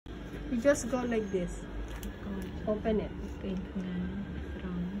You just go like this. Open it. Okay.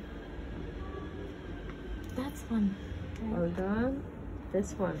 That's one. Hold on.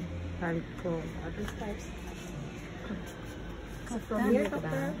 This one. I'll go other steps. So from here,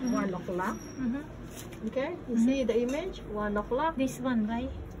 doctor, 1 o'clock. Okay, you see the image? 1 o'clock. This one,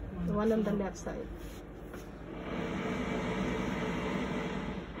 right? The one on the left side.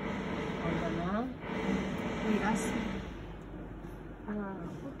 Hold on now. We ask.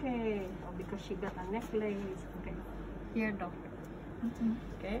 Okay. Oh, because she got a necklace. Okay. Here, doctor.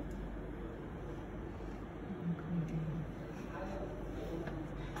 Okay.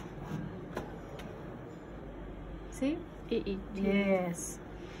 See? Yes.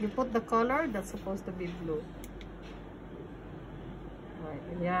 You put the color that's supposed to be blue. Right.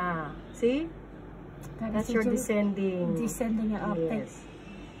 Yeah. See? That's your descending. Descending optic. Yes.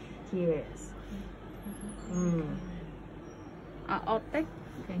 Yes. Optic?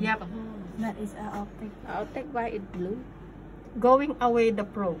 Yep. That is a optic. Optic, why it blue? Going away the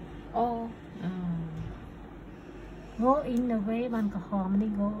probe. Oh. Go in the way one go home,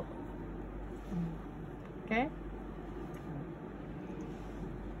 go. Okay?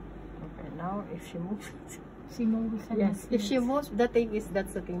 Okay, now if she moves. She moves. Yes, if she moves, that's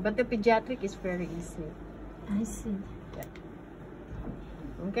the thing. But the pediatric is very easy. I see. Yeah.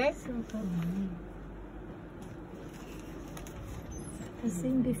 Okay? Super. I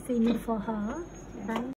think we finished for her, right?